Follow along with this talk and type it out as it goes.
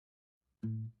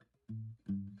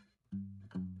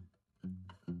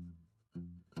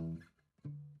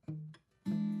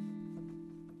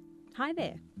Hi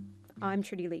there, I'm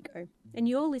Trudy Ligo, and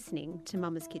you're listening to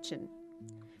Mama's Kitchen,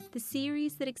 the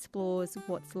series that explores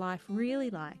what's life really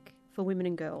like for women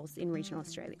and girls in regional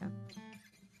Australia.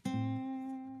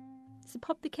 So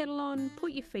pop the kettle on,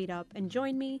 put your feet up, and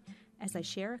join me as I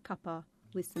share a cuppa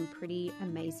with some pretty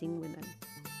amazing women.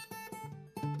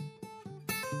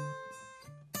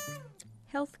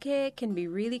 Healthcare can be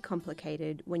really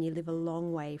complicated when you live a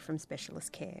long way from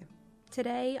specialist care.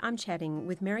 Today I'm chatting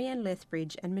with Marianne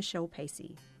Lethbridge and Michelle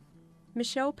Pacey.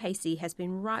 Michelle Pacey has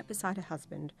been right beside her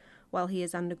husband while he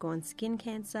has undergone skin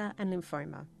cancer and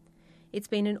lymphoma. It's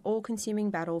been an all-consuming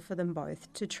battle for them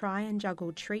both to try and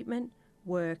juggle treatment,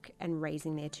 work and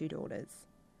raising their two daughters.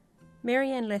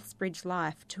 Marianne Lethbridge's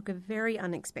life took a very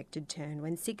unexpected turn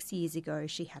when 6 years ago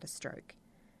she had a stroke.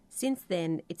 Since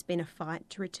then, it's been a fight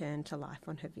to return to life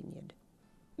on her vineyard.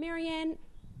 Marianne,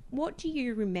 what do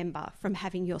you remember from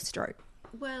having your stroke?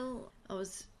 Well, I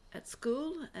was at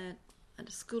school, at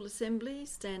a school assembly,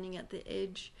 standing at the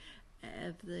edge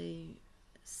of the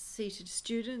seated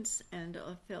students, and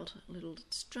I felt a little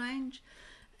strange,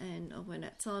 and I went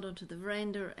outside onto the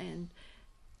veranda, and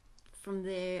from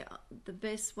there, the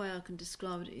best way I can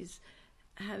describe it is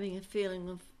having a feeling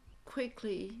of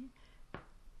quickly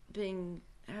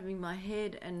having my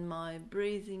head and my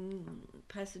breathing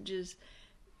passages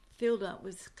filled up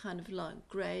with kind of like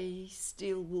grey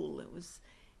steel wool. It was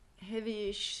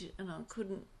heavyish and I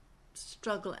couldn't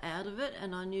struggle out of it,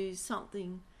 and I knew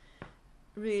something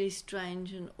really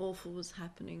strange and awful was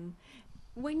happening.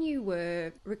 When you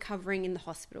were recovering in the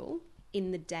hospital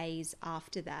in the days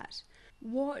after that,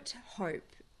 what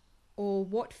hope or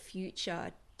what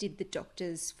future did the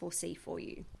doctors foresee for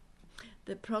you?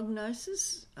 The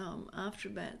prognosis, after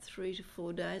about 3 to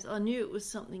 4 days, I knew it was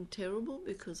something terrible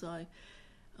because I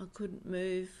couldn't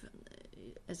move.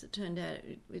 As it turned out,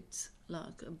 it's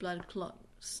like a blood clot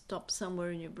stopped somewhere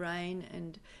in your brain,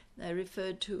 and they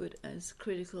referred to it as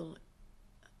critical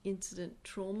incident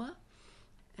trauma.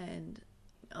 And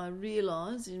I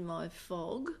realised in my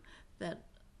fog that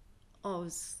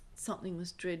something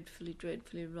was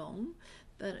dreadfully wrong.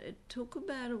 But it took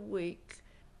about a week,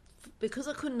 because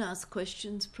I couldn't ask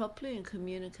questions properly and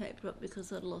communicate properly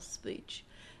because I'd lost speech.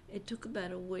 It took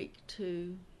about a week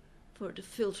for it to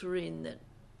filter in that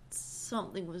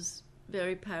something was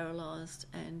very paralysed,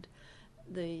 and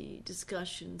the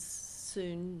discussions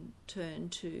soon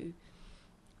turned to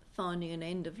finding an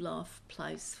end-of-life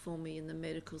place for me in the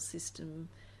medical system,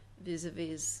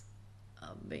 vis-a-vis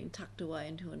being tucked away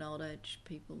into an old age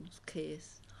people's care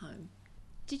home.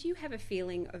 Did you have a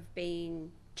feeling of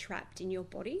being trapped in your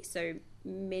body? So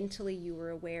mentally you were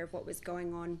aware of what was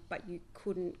going on, but you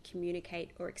couldn't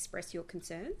communicate or express your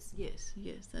concerns? Yes,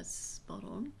 that's spot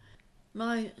on.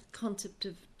 My concept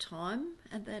of time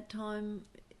at that time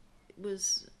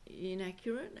was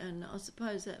inaccurate, and I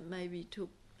suppose that maybe took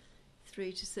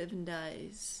 3 to 7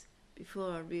 days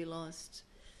before I realised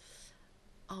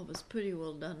I was pretty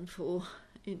well done for.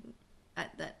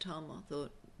 At that time I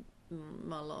thought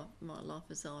my life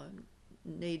as I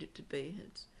need it to be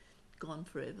had gone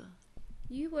forever.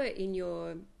 You were in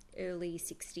your early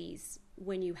 60s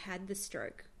when you had the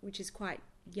stroke, which is quite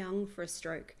young for a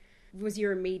stroke. Was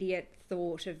your immediate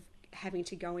thought of having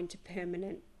to go into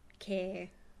permanent care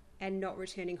and not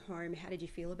returning home? How did you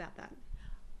feel about that?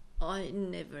 I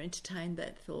never entertained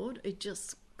that thought. It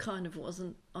just kind of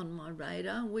wasn't on my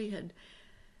radar. We had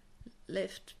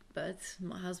left, both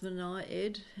my husband and I,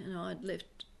 Ed, and I'd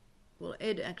left. Well,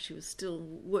 Ed actually was still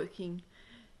working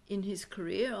in his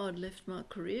career. I'd left my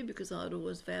career because I'd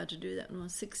always vowed to do that when I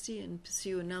was 60 and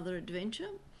pursue another adventure,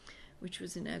 which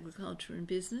was in agriculture and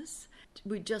business.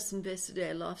 We just invested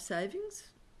our life savings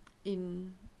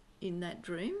in that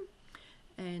dream,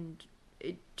 and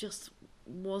it just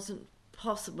wasn't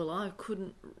possible. I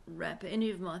couldn't wrap any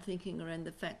of my thinking around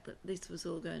the fact that this was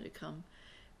all going to come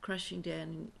crashing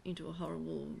down into a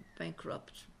horrible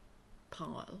bankrupt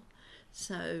pile.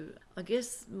 So I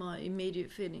guess my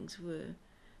immediate feelings were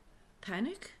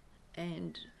panic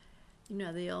and,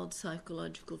 the old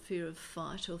psychological fear of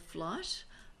fight or flight.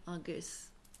 I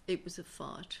guess it was a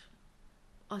fight.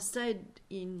 I stayed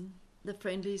in the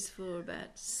friendlies for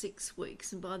about 6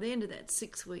 weeks, and by the end of that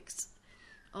 6 weeks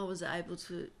I was able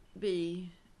to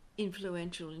be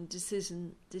influential in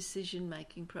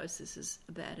decision-making processes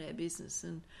about our business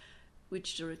and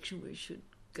which direction we should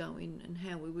go in and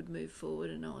how we would move forward.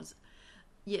 And I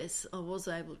was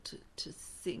able to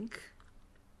think,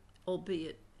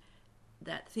 albeit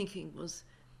that thinking was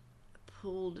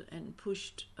pulled and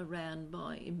pushed around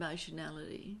by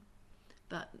emotionality.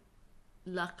 But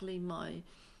luckily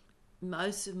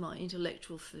most of my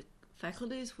intellectual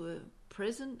faculties were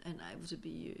present and able to be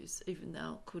used, even though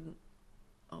I couldn't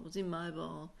I was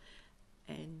immobile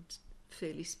and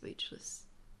fairly speechless.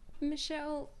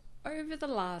 Michelle, over the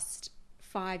last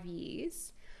 5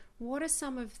 years, what are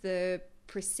some of the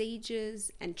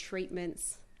procedures and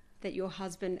treatments that your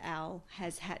husband Al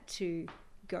has had to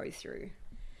go through?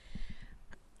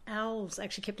 Al's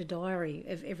actually kept a diary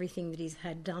of everything that he's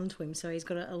had done to him. So he's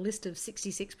got a list of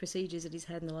 66 procedures that he's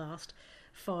had in the last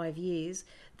 5 years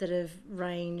that have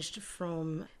ranged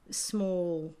from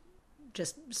small,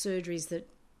 just surgeries that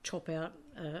chop out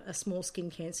a small skin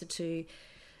cancer to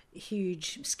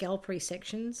huge scalp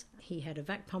resections. He had a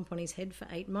vac pump on his head for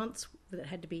 8 months that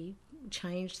had to be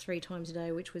changed 3 times a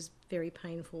day, which was very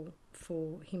painful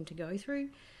for him to go through.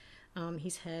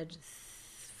 He's had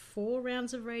 4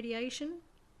 rounds of radiation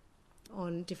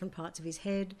on different parts of his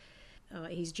head.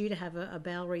 He's due to have a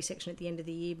bowel resection at the end of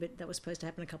the year, but that was supposed to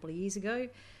happen a couple of years ago,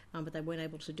 but they weren't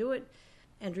able to do it.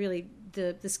 And really,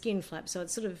 the skin flap, so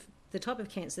it's sort of the type of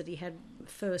cancer that he had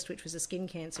first, which was a skin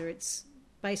cancer. It's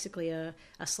basically a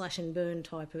slash and burn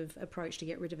type of approach to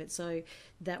get rid of it. So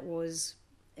that was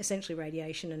essentially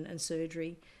radiation and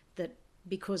surgery that,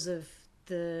 because of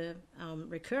the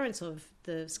recurrence of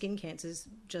the skin cancers,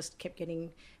 just kept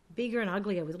getting bigger and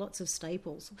uglier with lots of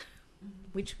staples,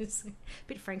 which was a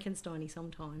bit Frankenstein-y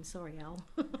sometimes. Sorry, Al.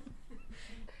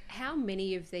 How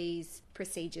many of these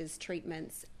procedures,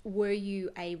 treatments, were you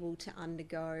able to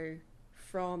undergo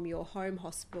from your home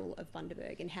hospital of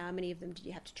Bundaberg, and how many of them did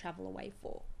you have to travel away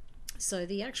for? So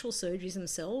the actual surgeries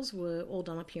themselves were all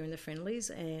done up here in the Friendlies,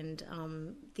 and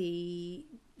the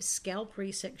scalp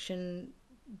resection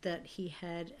that he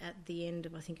had at the end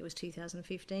of, I think it was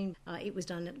 2015, it was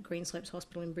done at Greenslopes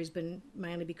Hospital in Brisbane,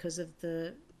 mainly because of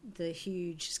the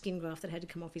huge skin graft that had to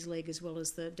come off his leg, as well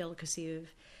as the delicacy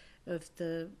of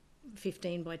the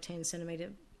 15 by 10 centimetre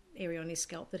area on his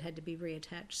scalp that had to be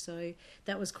reattached. So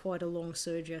that was quite a long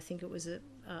surgery. I think it was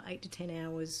 8 to 10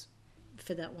 hours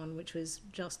for that one, which was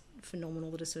just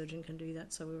phenomenal that a surgeon can do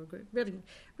that. So we were really,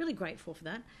 really grateful for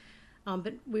that.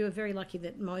 But we were very lucky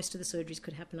that most of the surgeries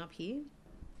could happen up here.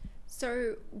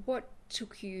 So what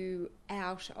took you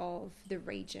out of the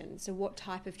region? So what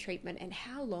type of treatment, and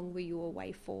how long were you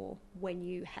away for when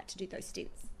you had to do those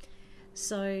stints?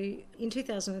 So in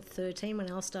 2013, when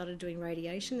Al started doing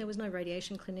radiation, there was no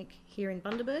radiation clinic here in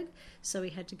Bundaberg, so we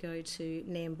had to go to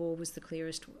Nambour, was the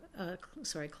closest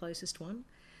one.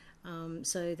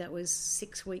 So that was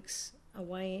 6 weeks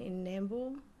away in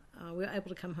Nambour. We were able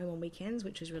to come home on weekends,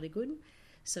 which was really good.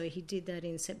 So he did that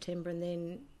in September, and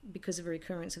then because of a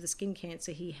recurrence of the skin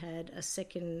cancer, he had a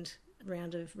second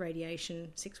round of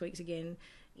radiation, 6 weeks again,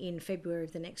 in February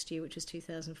of the next year, which was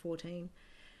 2014.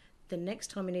 The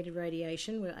next time we needed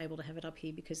radiation, we were able to have it up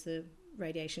here because the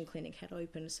radiation clinic had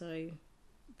opened. So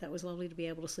that was lovely to be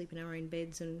able to sleep in our own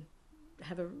beds and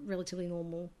have a relatively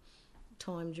normal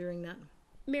time during that.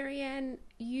 Marianne,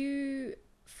 you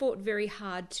fought very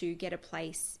hard to get a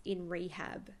place in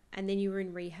rehab, and then you were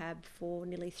in rehab for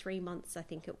nearly 3 months, I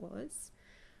think it was.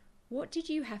 What did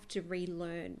you have to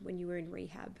relearn when you were in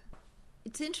rehab?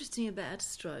 It's interesting about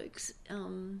strokes.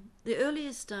 The earlier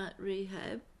you start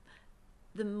rehab,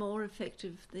 the more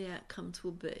effective the outcomes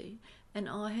will be. And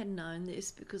I had known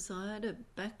this because I had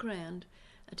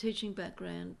a teaching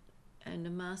background and a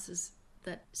master's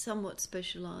that somewhat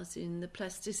specialised in the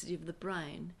plasticity of the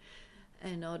brain,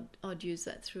 and I'd use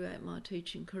that throughout my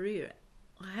teaching career.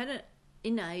 I had an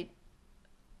innate,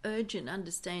 urgent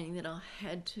understanding that I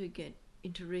had to get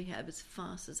into rehab as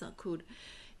fast as I could.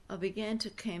 I began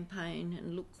to campaign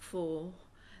and look for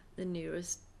the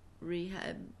nearest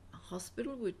rehab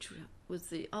hospital, which was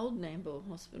the old Nambour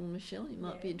Hospital. Michelle, you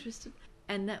might be interested.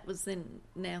 And that was then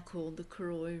now called the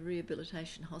Karoi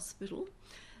Rehabilitation Hospital.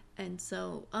 And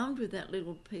so, armed with that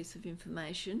little piece of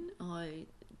information, I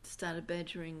started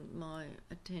badgering my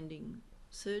attending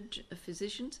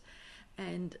physicians,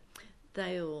 and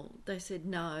they said,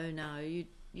 no,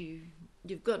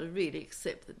 you've got to really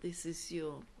accept that this is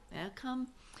your outcome,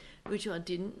 which I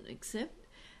didn't accept.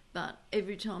 But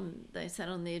every time they sat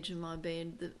on the edge of my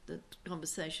bed, the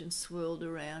conversation swirled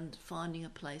around finding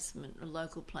a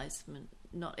local placement,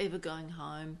 not ever going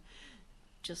home,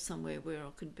 just somewhere where I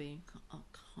could be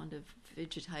kind of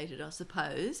vegetated, I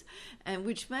suppose, and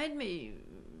which made me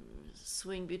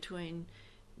swing between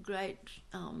great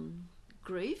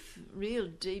grief, real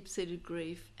deep-seated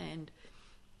grief, and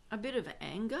a bit of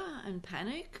anger and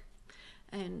panic.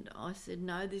 And I said,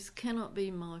 no, this cannot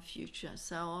be my future.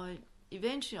 So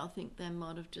eventually I think they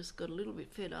might have just got a little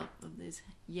bit fed up of this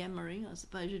yammering, I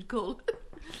suppose you'd call it.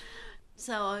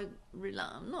 So I,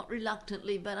 not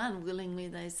reluctantly but unwillingly,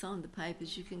 they signed the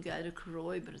papers. You can go to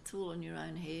Karoi, but it's all on your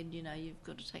own head. You've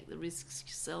got to take the risks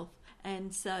yourself.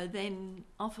 And so then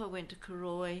off I went to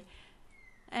Karoi,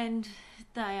 and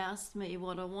they asked me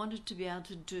what I wanted to be able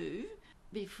to do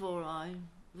before I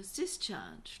was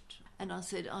discharged. And I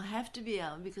said, I have to be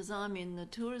able, because I'm in the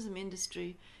tourism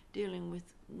industry dealing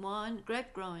with wine,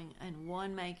 grape growing and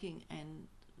winemaking and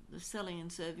the selling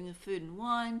and serving of food and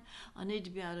wine, I need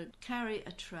to be able to carry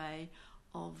a tray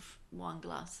of wine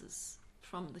glasses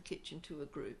from the kitchen to a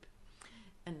group.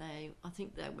 And I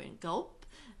think they went gulp,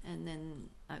 and then,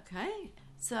 okay.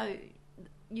 So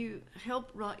you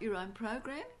help write your own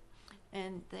program,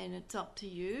 and then it's up to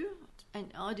you.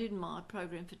 And I did my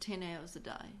program for 10 hours a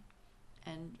day.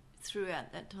 And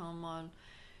throughout that time, I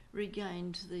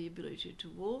regained the ability to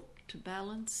walk, to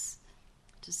balance,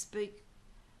 to speak.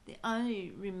 The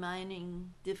only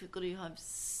remaining difficulty I've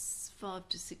 5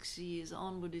 to 6 years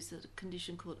onward is a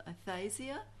condition called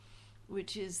aphasia,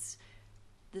 which is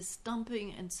the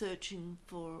stumping and searching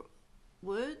for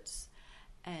words,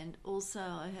 and also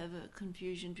I have a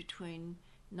confusion between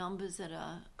numbers that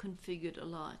are configured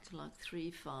alike, like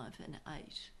 3, 5 and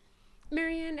 8.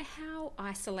 Marianne, how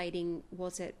isolating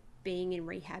was it being in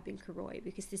rehab in Karoi?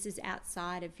 Because this is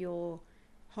outside of your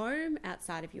home,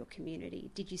 outside of your community.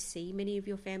 Did you see many of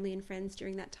your family and friends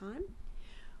during that time?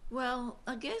 Well,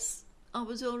 I guess I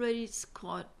was already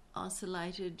quite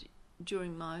isolated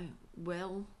during my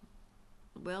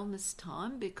wellness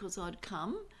time, because I'd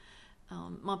come.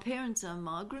 My parents are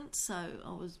migrants, so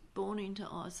I was born into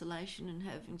isolation and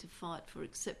having to fight for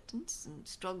acceptance and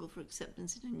struggle for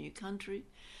acceptance in a new country.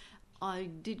 I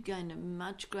did gain a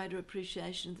much greater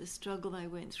appreciation of the struggle they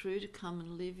went through to come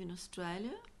and live in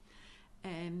Australia.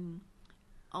 And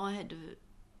I had to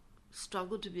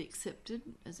struggle to be accepted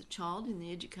as a child in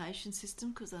the education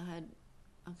system because I had,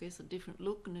 I guess, a different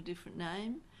look and a different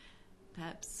name,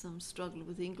 perhaps some struggle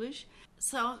with English.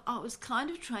 So I was kind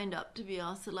of trained up to be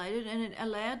isolated, and it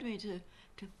allowed me to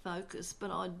focus,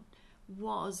 but I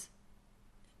was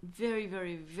very,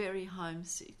 very, very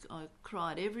homesick. I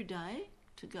cried every day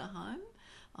to go home.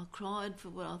 I cried for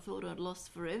what I thought I'd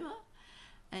lost forever.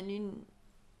 And in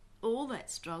all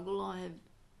that struggle, I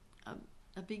have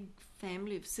a big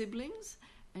family of siblings,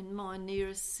 and my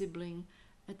nearest sibling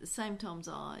at the same time as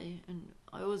I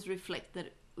always reflect that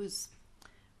it was,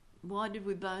 why did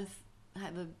we both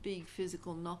have a big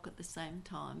physical knock at the same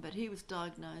time? But he was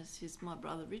diagnosed, he's my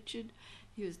brother Richard,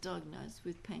 he was diagnosed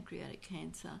with pancreatic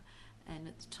cancer, and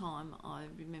at the time I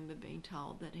remember being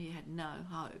told that he had no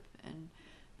hope, and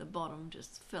the bottom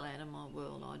just fell out of my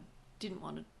world. I didn't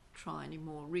want to try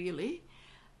anymore, really.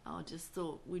 I just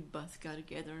thought we'd both go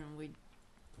together and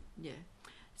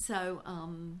So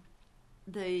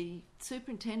the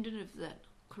superintendent of that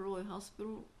Karoi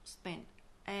hospital spent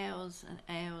hours and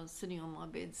hours sitting on my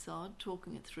bedside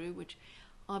talking it through, which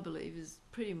I believe is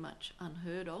pretty much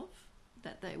unheard of,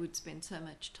 that they would spend so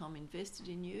much time invested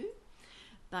in you.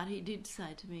 But he did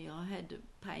say to me I had to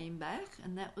pay him back,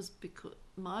 and that was because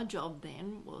my job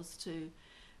then was to,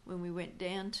 when we went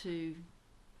down to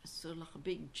sort of like a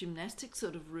big gymnastics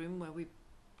sort of room where we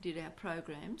did our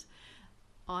programs,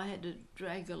 I had to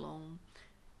drag along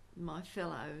my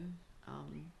fellow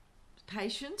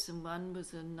patients, and one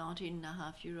was a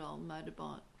 19-and-a-half-year-old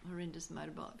horrendous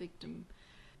motorbike victim,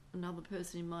 another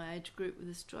person in my age group with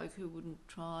a stroke who wouldn't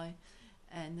try,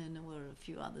 and then there were a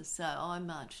few others. So I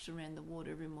marched around the ward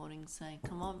every morning saying,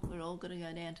 come on, we're all going to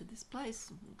go down to this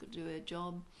place, we've got to do our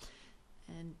job.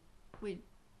 And we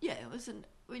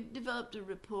developed a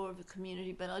rapport of a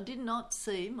community, but I did not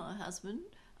see my husband.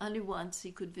 Only once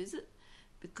he could visit,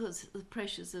 because of the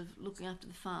pressures of looking after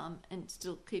the farm and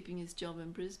still keeping his job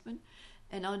in Brisbane.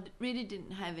 And I really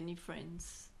didn't have any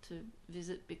friends to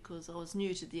visit because I was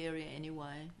new to the area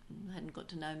anyway and hadn't got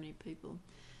to know many people.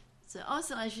 So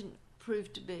isolation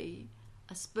proved to be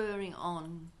a spurring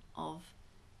on of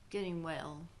getting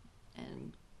well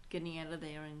and getting out of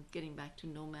there and getting back to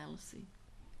normalcy.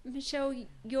 Michelle,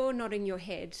 you're nodding your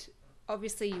head.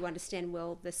 Obviously you understand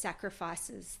well the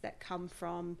sacrifices that come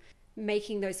from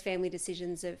making those family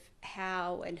decisions of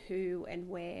how and who and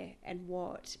where and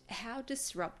what. How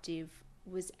disruptive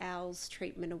was Al's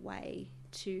treatment away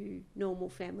to normal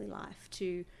family life,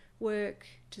 to work,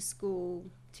 to school,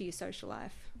 to your social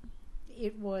life?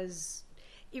 It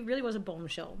really was a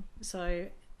bombshell. So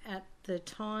at the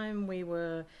time we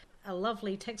were a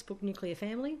lovely textbook nuclear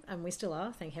family, and we still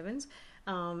are, thank heavens.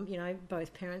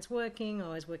 Both parents working.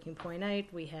 I was working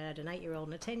 0.8. We had an 8-year-old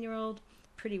and a 10-year-old,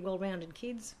 pretty well-rounded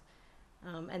kids.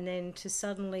 And then to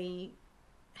suddenly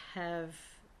have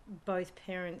both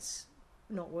parents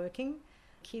not working,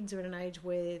 kids are at an age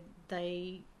where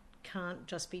they can't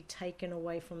just be taken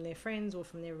away from their friends or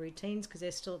from their routines, because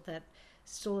they're still at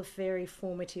a very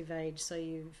formative age. So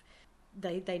you've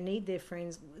they need their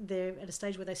friends. They're at a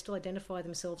stage where they still identify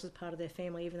themselves as part of their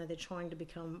family, even though they're trying to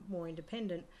become more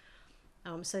independent.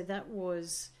 So that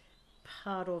was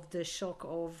part of the shock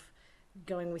of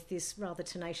going with this rather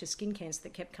tenacious skin cancer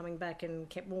that kept coming back and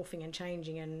kept morphing and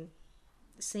changing and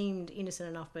seemed innocent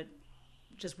enough but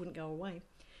just wouldn't go away.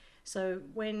 So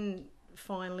when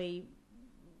finally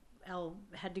Al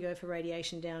had to go for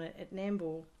radiation down at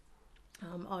Nambour,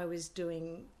 I was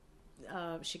doing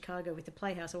Chicago with the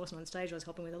Playhouse. I wasn't on stage, I was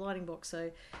helping with the lighting box. So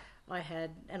I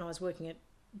was working at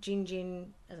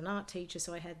Gin as an art teacher,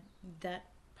 so I had that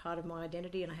part of my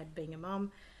identity, and I had being a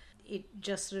mum. It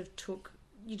just sort of took,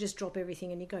 you just drop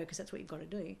everything and you go, because that's what you've got to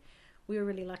do. We were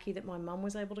really lucky that my mum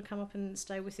was able to come up and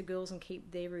stay with the girls and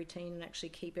keep their routine and actually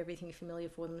keep everything familiar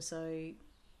for them,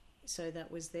 so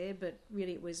that was there. But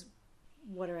really it was,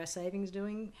 what are our savings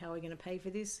doing? How are we going to pay for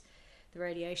this? The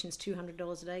radiation's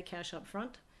 $200 a day, cash up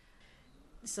front.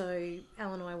 So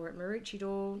Al and I were at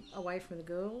Maroochydore, away from the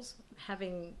girls,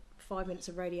 having 5 minutes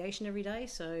of radiation every day.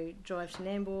 So drive to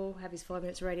Nambour, have his 5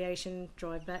 minutes of radiation,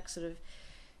 drive back, sort of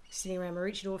sitting around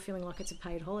Maroochydore feeling like it's a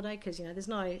paid holiday, because, you know, there's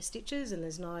no stitches and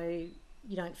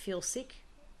you don't feel sick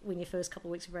when your first couple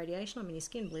of weeks of radiation. I mean, your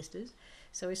skin blisters.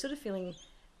 So we're sort of feeling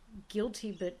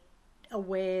guilty but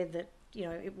aware that, you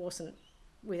know, it wasn't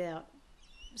without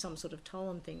some sort of toll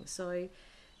on things. So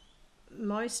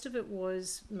most of it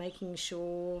was making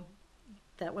sure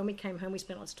that when we came home we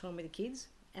spent lots of time with the kids,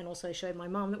 and also showed my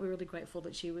mum that we're really grateful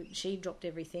that she dropped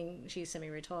everything. She's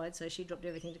semi-retired, so she dropped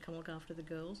everything to come look after the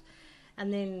girls.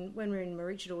 And then when we were in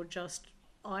Maroochydore,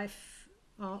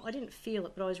 I didn't feel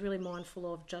it, but I was really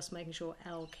mindful of just making sure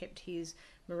Al kept his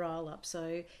morale up.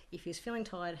 So if he's feeling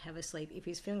tired, have a sleep. If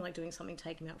he's feeling like doing something,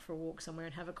 take him out for a walk somewhere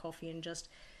and have a coffee, and just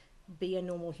be a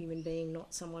normal human being,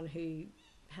 not someone who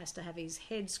has to have his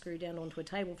head screwed down onto a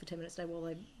table for 10 minutes a day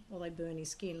while they burn his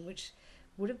skin, which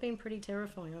would have been pretty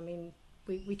terrifying. I mean,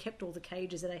 we kept all the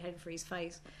cages that I had for his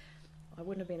face. I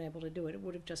wouldn't have been able to do it. It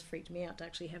would have just freaked me out to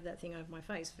actually have that thing over my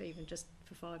face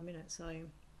for 5 minutes. So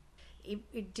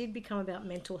it did become about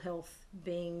mental health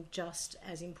being just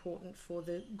as important for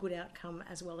the good outcome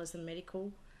as well as the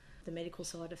medical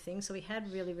side of things. So we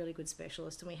had really, really good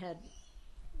specialists, and we had,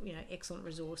 you know, excellent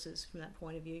resources from that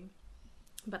point of view.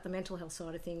 But the mental health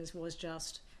side of things was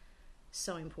just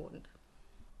so important.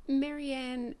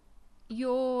 Marianne,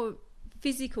 your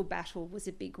physical battle was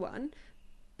a big one,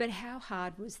 but how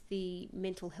hard was the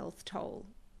mental health toll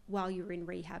while you were in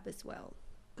rehab as well?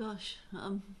 Gosh,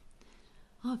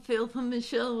 I feel for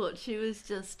Michelle what she was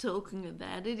just talking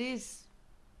about. It is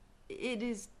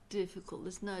difficult.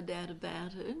 There's no doubt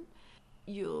about it.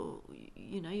 Your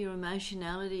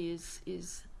emotionality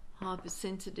is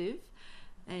hypersensitive,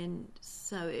 and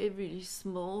so every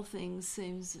small thing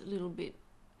seems a little bit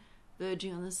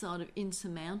verging on the side of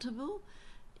insurmountable.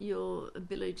 Your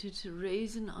ability to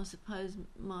reason, I suppose,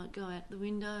 might go out the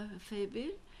window a fair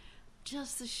bit.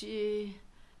 Just the sheer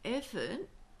effort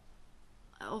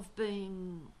of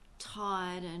being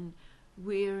tired and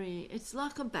weary, it's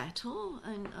like a battle,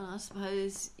 and I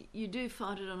suppose you do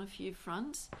fight it on a few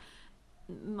fronts.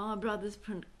 My brother's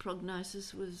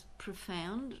prognosis was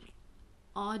profound.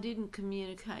 I didn't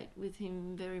communicate with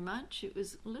him very much. It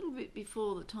was a little bit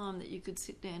before the time that you could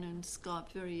sit down and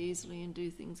Skype very easily and do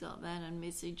things like that and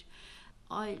message.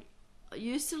 I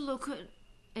used to look at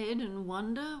Ed and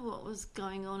wonder what was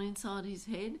going on inside his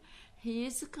head. He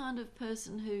is the kind of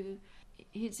person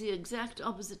he's the exact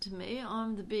opposite to me.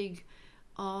 I'm the big,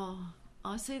 I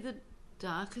see the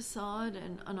darker side,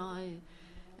 and I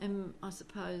am, I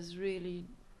suppose,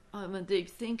 I'm a deep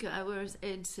thinker, whereas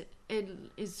Ed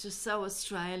is just so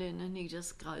Australian, and he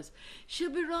just goes,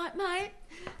 "She'll be right, mate."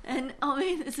 And I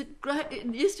mean, it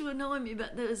used to annoy me,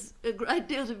 but there's a great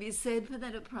deal to be said for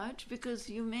that approach, because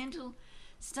your mental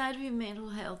state of your mental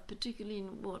health, particularly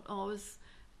in what I was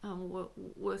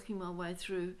working my way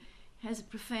through, has a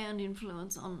profound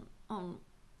influence on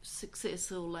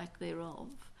success or lack thereof.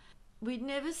 We'd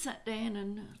never sat down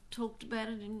and talked about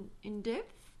it in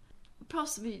depth.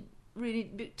 Possibly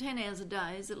really 10 hours a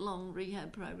day is a long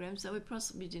rehab program, so we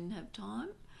possibly didn't have time.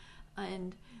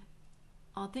 And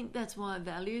I think that's why I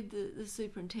valued the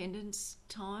superintendent's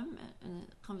time and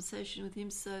the conversation with him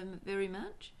so very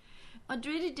much. I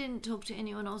really didn't talk to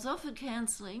anyone. I was offered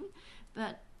counselling,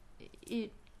 but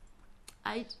it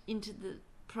ate into the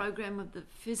program of the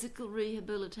physical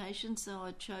rehabilitation, so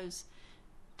I chose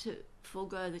to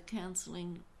forego the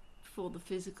counselling for the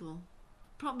physical.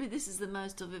 Probably this is the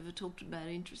most I've ever talked about,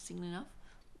 interestingly enough.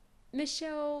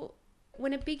 Michelle,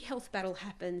 when a big health battle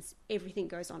happens, everything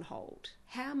goes on hold.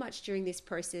 How much during this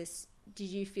process did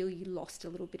you feel you lost a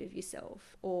little bit of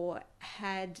yourself or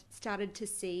had started to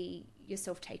see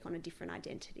yourself take on a different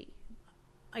identity?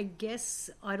 I guess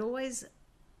I'd always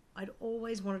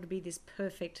wanted to be this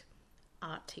perfect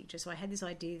art teacher. So I had this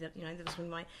idea that, that was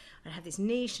when I'd have this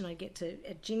niche and I'd get to,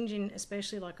 at Gingin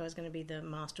especially, like I was going to be the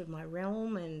master of my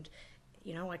realm and,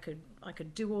 I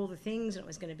could do all the things and it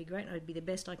was going to be great and I'd be the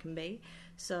best I can be.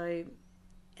 So,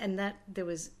 and that there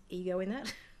was ego in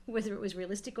that, whether it was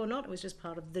realistic or not, it was just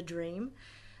part of the dream.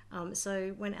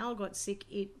 So when Al got sick,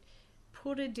 it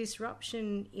put a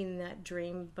disruption in that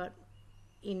dream, but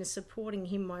in supporting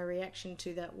him, my reaction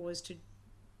to that was to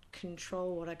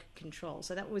control what I could control.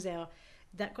 So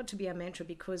that got to be our mantra,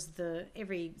 because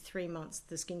every 3 months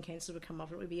the skin cancer would come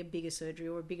up. It would be a bigger surgery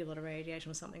or a bigger lot of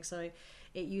radiation or something. So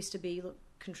it used to be, look,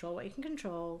 control what you can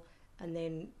control, and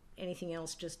then anything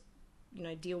else just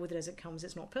deal with it as it comes.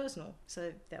 It's not personal.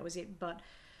 So that was it. But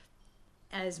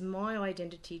as my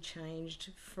identity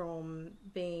changed from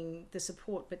being the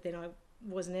support, but then I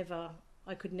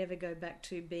could never go back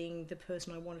to being the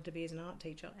person I wanted to be as an art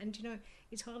teacher. And,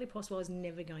 it's highly possible I was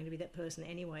never going to be that person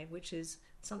anyway, which is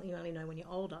something you only know when you're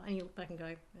older. And you look back and go,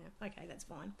 yeah, okay, that's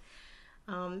fine.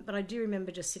 But I do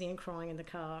remember just sitting and crying in the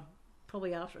car,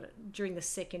 probably during the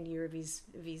second year of his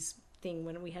thing,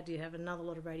 when we had to have another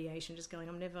lot of radiation, just going,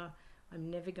 I'm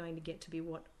never going to get to be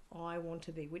what I want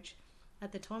to be, which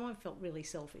at the time I felt really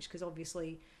selfish, because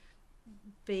obviously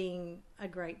being a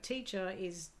great teacher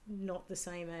is not the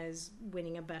same as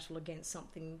winning a battle against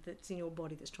something that's in your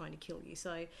body that's trying to kill you.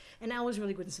 So, and Al was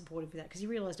really good and supportive of that, because he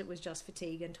realised it was just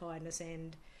fatigue and tiredness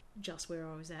and just where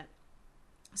I was at.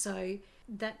 So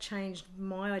that changed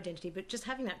my identity, but just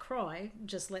having that cry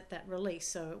just let that release.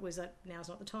 So it was that now's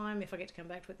not the time. If I get to come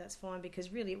back to it, that's fine,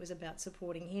 because really it was about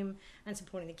supporting him and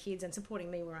supporting the kids and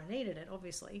supporting me where I needed it,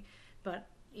 obviously. But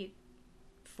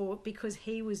because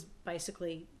he was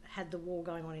basically had the war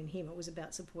going on in him, it was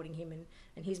about supporting him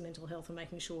and his mental health and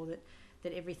making sure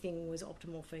that everything was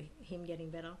optimal for him getting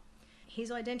better.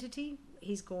 His identity,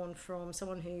 he's gone from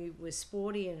someone who was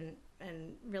sporty and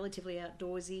relatively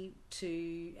outdoorsy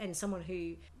and someone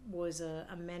who was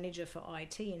a manager for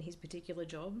IT in his particular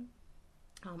job,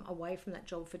 away from that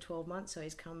job for 12 months. So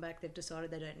he's come back. They've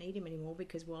decided they don't need him anymore,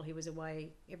 because while he was away,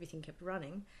 everything kept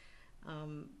running,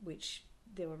 which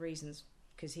there were reasons,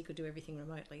 because he could do everything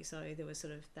remotely, so there was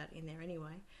sort of that in there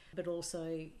anyway. But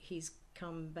also he's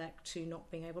come back to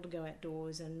not being able to go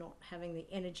outdoors and not having the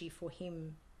energy for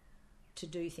him to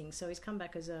do things. So he's come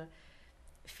back as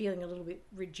feeling a little bit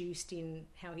reduced in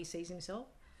how he sees himself.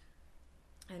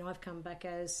 And I've come back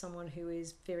as someone who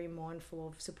is very mindful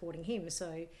of supporting him.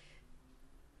 So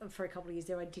for a couple of years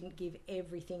there, I didn't give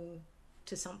everything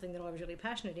to something that I was really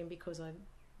passionate in, because I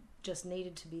just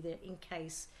needed to be there in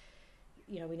case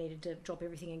we needed to drop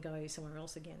everything and go somewhere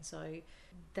else again. So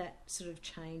that sort of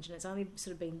changed, and it's only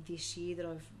sort of been this year that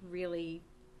I've really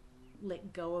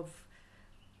let go of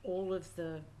all of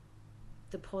the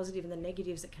positive and the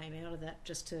negatives that came out of that,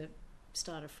 just to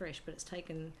start afresh. But it's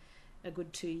taken a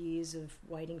good 2 years of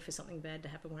waiting for something bad to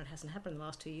happen when it hasn't happened in the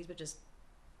last 2 years, but just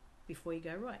before you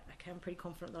go, right, okay, I'm pretty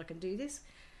confident that I can do this.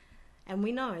 And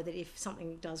we know that if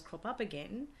something does crop up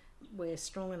again, we're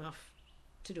strong enough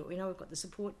to do it. We know we've got the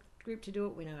support group to do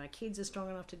it. We know our kids are strong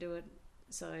enough to do it.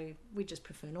 So we just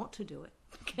prefer not to do it,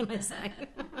 can I say?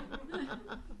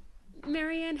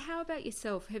 Marianne, how about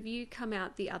yourself? Have you come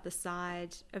out the other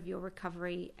side of your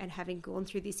recovery, and having gone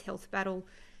through this health battle,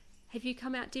 have you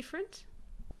come out different?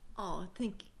 Oh, I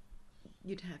think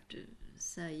you'd have to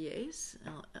say yes.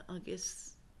 I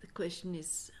guess the question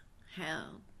is how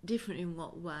different, in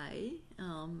what way.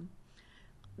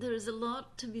 There is a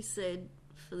lot to be said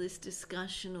for this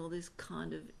discussion, or this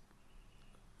kind of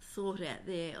thought out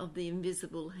there, of the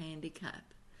invisible handicap.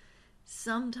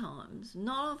 Sometimes,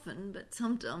 not often, but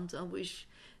sometimes I wish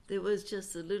there was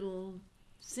just a little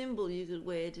symbol you could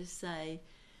wear to say,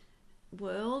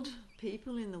 world,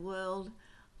 people in the world,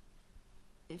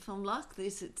 if I'm like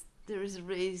this, there is a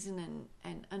reason.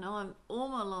 And I'm all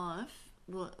my life,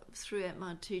 throughout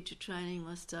my teacher training,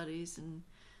 my studies and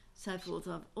so forth,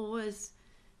 I've always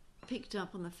picked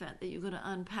up on the fact that you've got to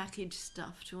unpackage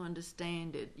stuff to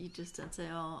understand it. You just don't say,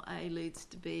 oh, A leads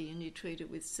to B, and you treat it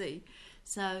with C.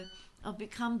 So I've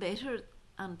become better at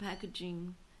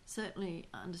unpackaging, certainly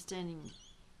understanding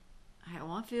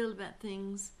how I feel about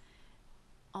things.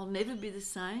 I'll never be the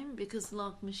same, because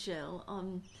like Michelle,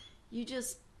 you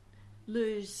just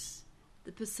lose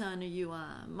the persona you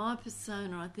are. My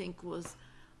persona, I think, was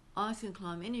I can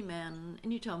climb any mountain,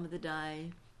 any time of the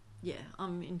day. Yeah,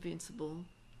 I'm invincible.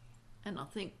 And I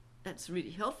think that's really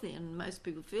healthy, and most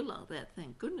people feel like that,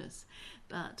 thank goodness.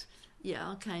 But yeah,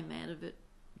 I came out of it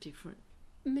different.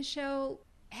 Michelle,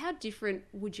 how different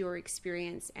would your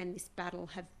experience and this battle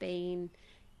have been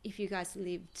if you guys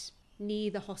lived near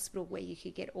the hospital where you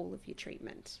could get all of your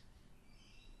treatment?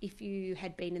 If you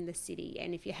had been in the city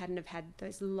and if you hadn't have had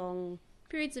those long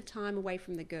periods of time away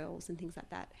from the girls and things like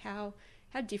that, how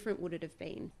different would it have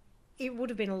been? It would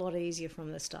have been a lot easier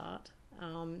from the start.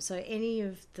 So any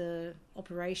of the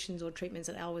operations or treatments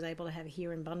that Al was able to have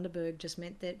here in Bundaberg just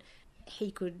meant that he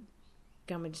could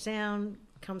gummage down,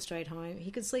 come straight home.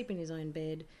 He could sleep in his own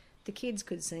bed. The kids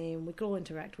could see him. We could all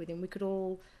interact with him. We could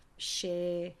all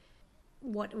share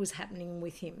what was happening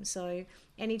with him. So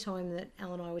any time that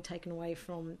Al and I were taken away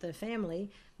from the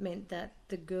family meant that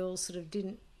the girls sort of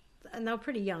didn't, and they were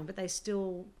pretty young, but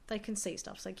they can see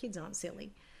stuff. So kids aren't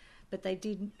silly. But they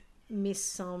did miss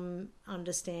some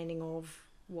understanding of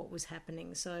what was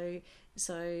happening. So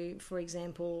for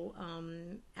example,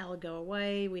 Al would go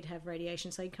away, we'd have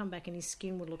radiation, so he'd come back and his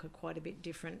skin would look quite a bit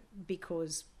different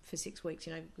because for 6 weeks,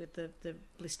 with the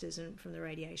blisters and from the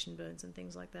radiation burns and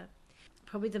things like that.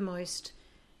 Probably the most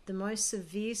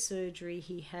severe surgery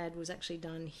he had was actually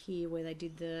done here where they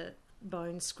did the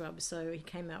bone scrub. So he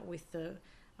came out with the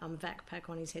vac pack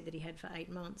on his head that he had for 8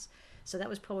 months. So that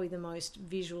was probably the most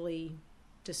visually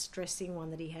distressing one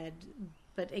that he had.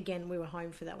 But again, we were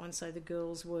home for that one, so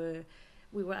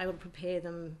we were able to prepare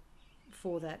them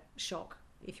for that shock,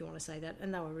 if you want to say that,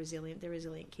 and they were resilient. They're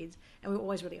resilient kids, and we were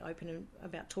always really open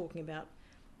about talking about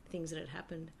things that had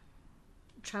happened.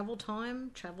 Travel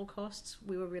time, travel costs,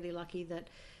 we were really lucky that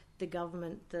the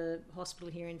government, the hospital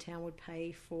here in town would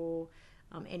pay for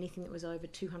anything that was over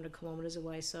 200 kilometres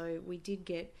away, so we did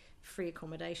get free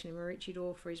accommodation in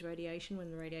Maroochydore for his radiation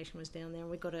when the radiation was down there, and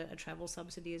we got a travel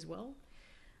subsidy as well.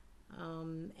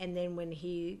 And then when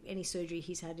any surgery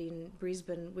he's had in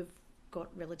Brisbane, we've got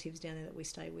relatives down there that we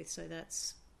stay with, so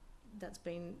that's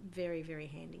been very, very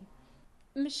handy.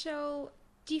 Michelle,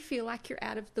 do you feel like you're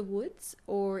out of the woods,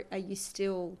 or are you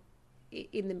still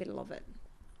in the middle of it?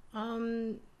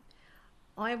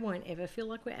 I won't ever feel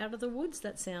like we're out of the woods.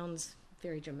 That sounds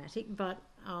very dramatic, but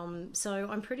so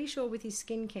I'm pretty sure with his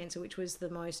skin cancer, which was the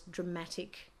most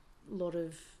dramatic lot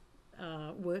of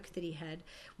work that he had,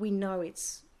 we know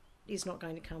it's not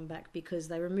going to come back because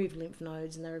they removed lymph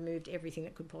nodes and they removed everything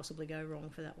that could possibly go wrong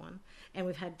for that one. And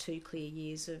we've had 2 clear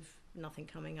years of nothing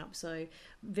coming up, so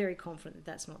very confident that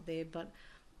that's not there. But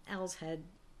Al's had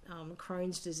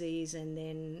Crohn's disease, and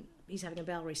then he's having a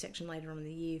bowel resection later on in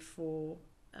the year for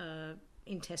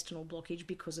intestinal blockage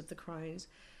because of the Crohn's.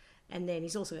 And then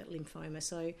he's also got lymphoma.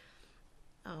 So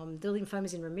the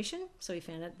lymphoma's in remission, so we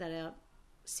found that out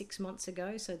 6 months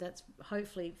ago. So that's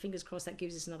hopefully, fingers crossed, that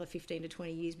gives us another 15 to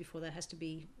 20 years before that has to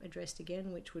be addressed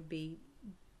again, which would be,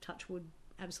 touch wood,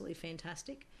 absolutely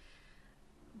fantastic.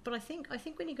 But I think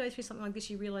when you go through something like this,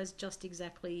 you realise just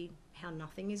exactly how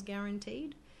nothing is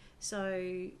guaranteed.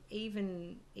 So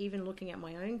even looking at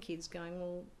my own kids going,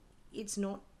 well, it's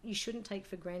not, you shouldn't take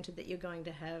for granted that you're going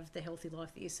to have the healthy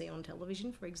life that you see on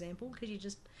television, for example,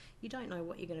 because you don't know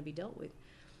what you're going to be dealt with.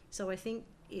 So I think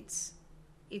it's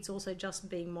also just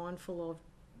being mindful of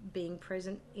being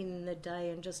present in the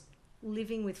day and just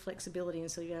living with flexibility.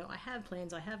 And so, I have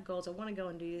plans, I have goals, I want to go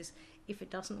and do this. If it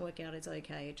doesn't work out, it's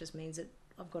okay. It just means that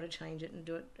I've got to change it and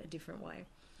do it a different way.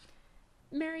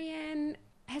 Marianne,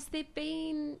 has there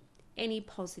been any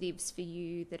positives for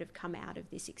you that have come out of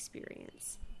this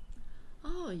experience?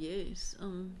 Oh, yes.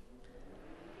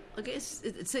 I guess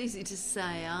it's easy to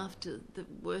say after the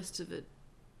worst of it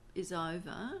is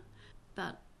over,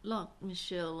 but like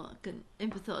Michelle, I can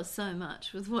empathise so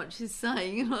much with what she's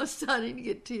saying, and I was starting to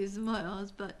get tears in my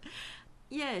eyes. But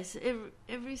yes,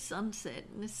 every sunset,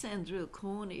 and this sounds real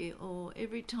corny, or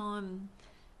every time,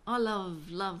 I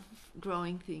love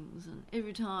growing things, and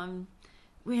every time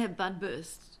we have bud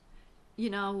bursts,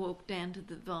 I walk down to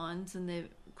the vines and they're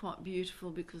quite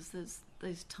beautiful because there's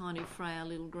these tiny frail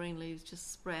little green leaves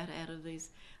just sprout out of these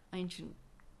ancient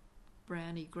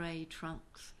browny grey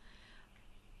trunks.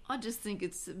 I just think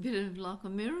it's a bit of like a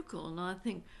miracle, and I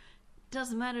think it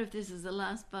doesn't matter if this is the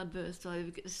last bud burst I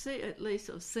ever get to see, at least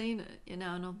I've seen it, and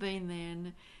I've been there,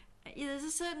 and there's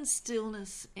a certain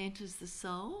stillness enters the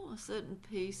soul, a certain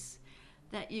peace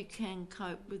that you can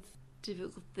cope with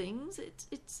difficult things.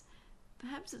 It's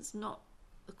perhaps it's not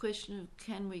a question of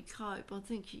can we cope. I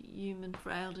think human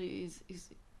frailty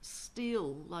is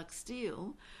steel,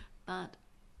 but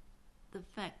the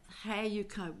fact how you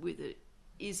cope with it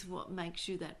is what makes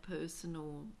you that person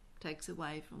or takes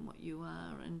away from what you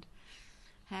are, and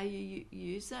how you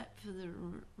use that for the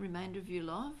remainder of your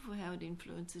life, or how it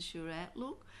influences your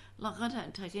outlook. Like, I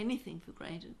don't take anything for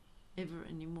granted ever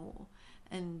anymore,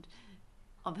 and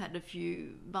I've had a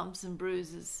few bumps and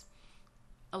bruises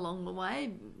along the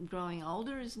way. Growing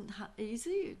older isn't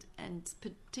easy, and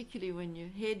particularly when your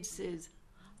head says,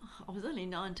 oh, I was only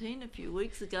 19 a few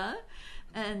weeks ago,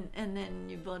 and then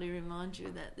your body reminds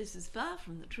you that this is far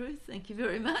from the truth, thank you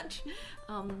very much.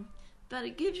 But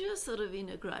it gives you a sort of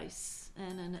inner grace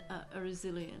and a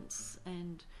resilience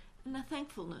and a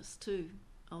thankfulness too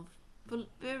for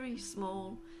very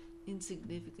small,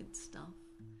 insignificant stuff.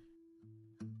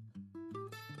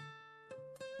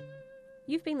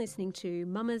 You've been listening to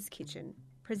Mama's Kitchen,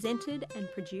 presented and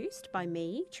produced by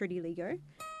me, Trudy Ligo.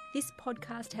 This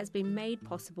podcast has been made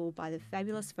possible by the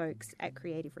fabulous folks at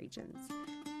Creative Regions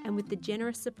and with the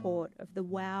generous support of the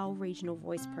WOW Regional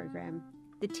Voice Program,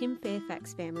 the Tim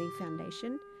Fairfax Family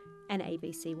Foundation and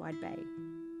ABC Wide Bay.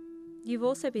 You've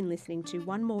also been listening to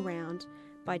One More Round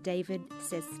by David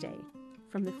Says Stay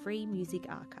from the Free Music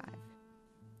Archive.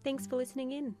 Thanks for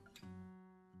listening in.